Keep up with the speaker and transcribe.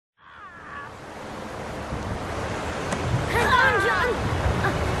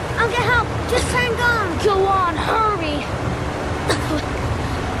I'll get help. Just hang on. Go on, hurry.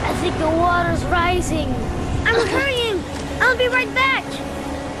 I think the water's rising. I'm hurrying. I'll be right back.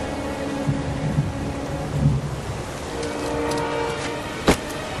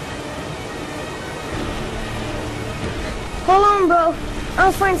 Hold on, bro.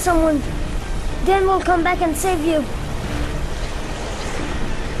 I'll find someone. Then we'll come back and save you.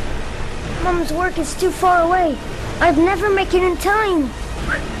 Mom's work is too far away. I'd never make it in time.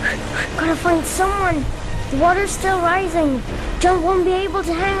 Gotta find someone. The water's still rising. John won't be able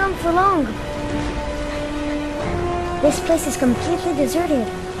to hang on for long. This place is completely deserted.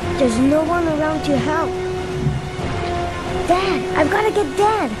 There's no one around to help. Dad, I've gotta get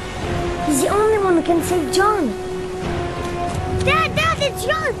Dad. He's the only one who can save John. Dad, it's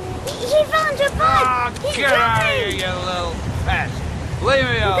John. He found your boat. He's get out of here, drowning. you little pest. Leave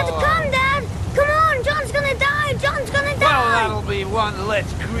me alone. You gotta come, Dad. Come on, John's gonna die. John's gonna die. Well, that'll be one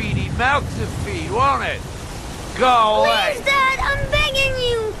less greedy mouth to feed, won't it? Go away. Please, Dad, I'm begging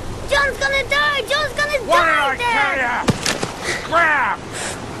you. John's gonna die. John's gonna What die, did I Dad. tell you? Grab!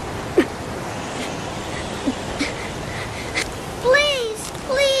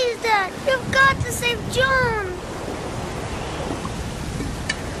 Please, Dad. You've got to save John.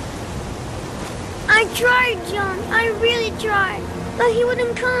 I tried, John. I really tried. But he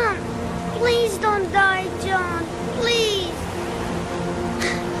wouldn't come. Please don't die, John. Please.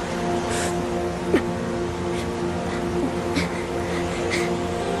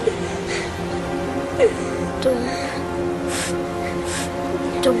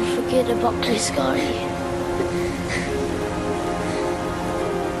 Don't forget about this guy.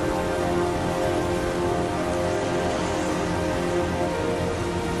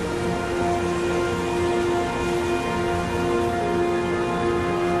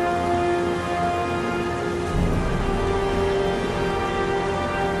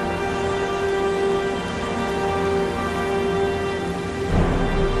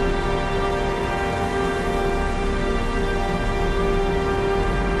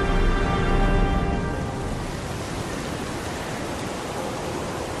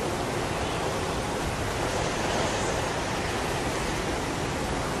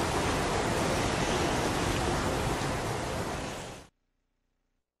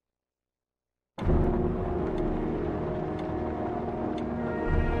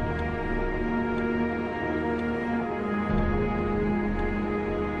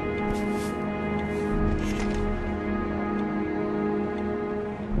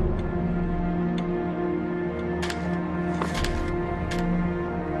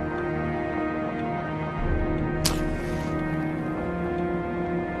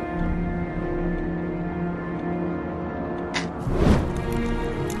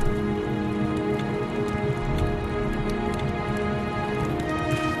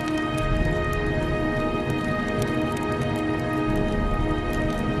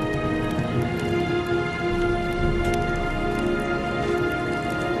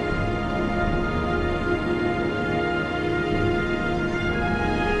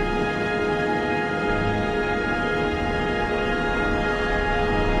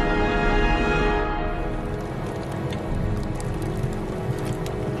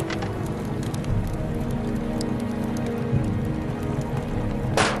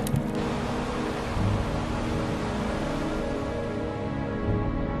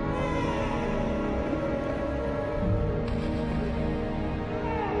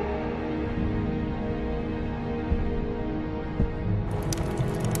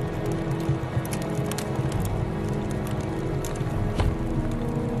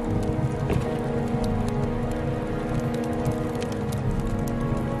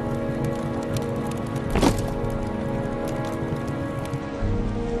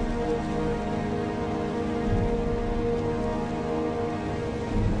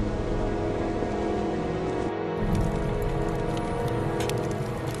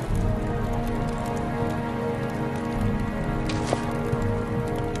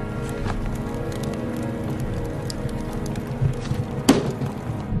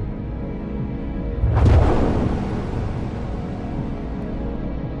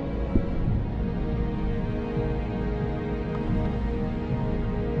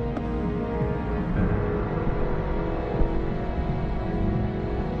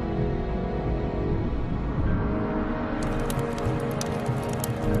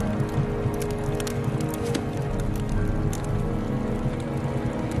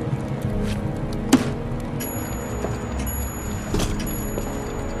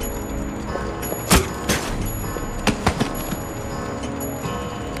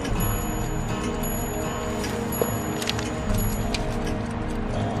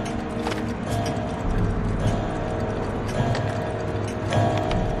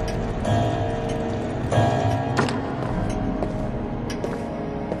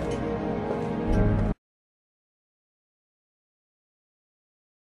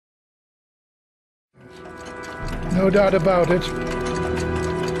 doubt about it.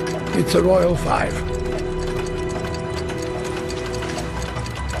 It's a Royal 5.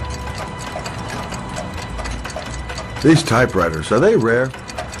 These typewriters, are they rare?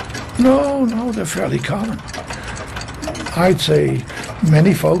 No, they're fairly common. I'd say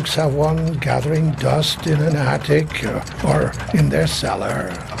many folks have one gathering dust in an attic or in their cellar.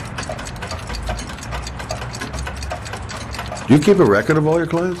 Do you keep a record of all your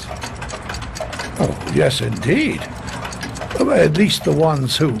clients? Oh, yes, indeed. At least the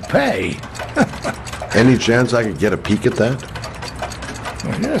ones who pay. Any chance I could get a peek at that?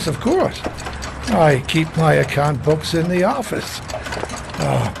 Well, yes, of course. I keep my account books in the office.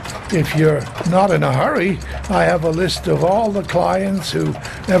 If you're not in a hurry, I have a list of all the clients who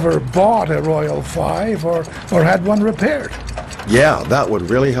ever bought a Royal 5 or had one repaired. Yeah, that would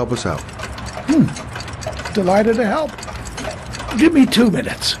really help us out. Delighted to help. Give me 2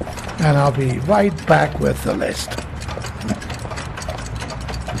 minutes, and I'll be right back with the list.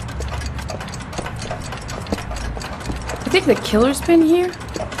 You think the killer's been here?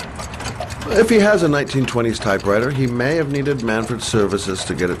 If he has a 1920s typewriter, he may have needed Manfred's services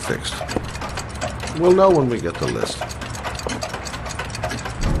to get it fixed. We'll know when we get the list.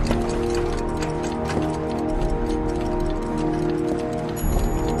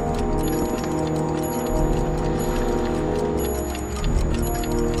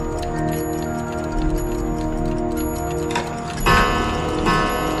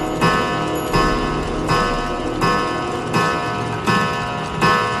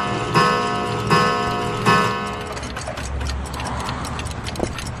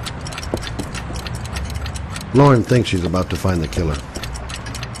 Lauren thinks she's about to find the killer.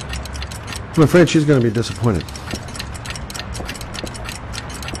 I'm afraid she's going to be disappointed.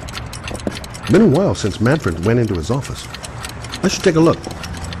 Been a while since Manfred went into his office. I should take a look.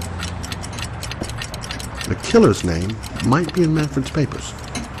 The killer's name might be in Manfred's papers.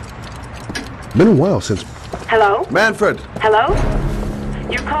 Been a while since... Hello? Manfred! Hello?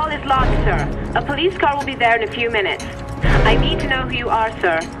 Your call is logged, sir. A police car will be there in a few minutes. I need to know who you are,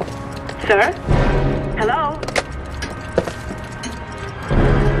 sir. Sir? Hello?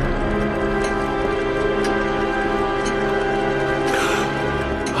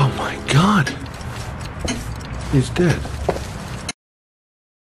 Oh my God! He's dead.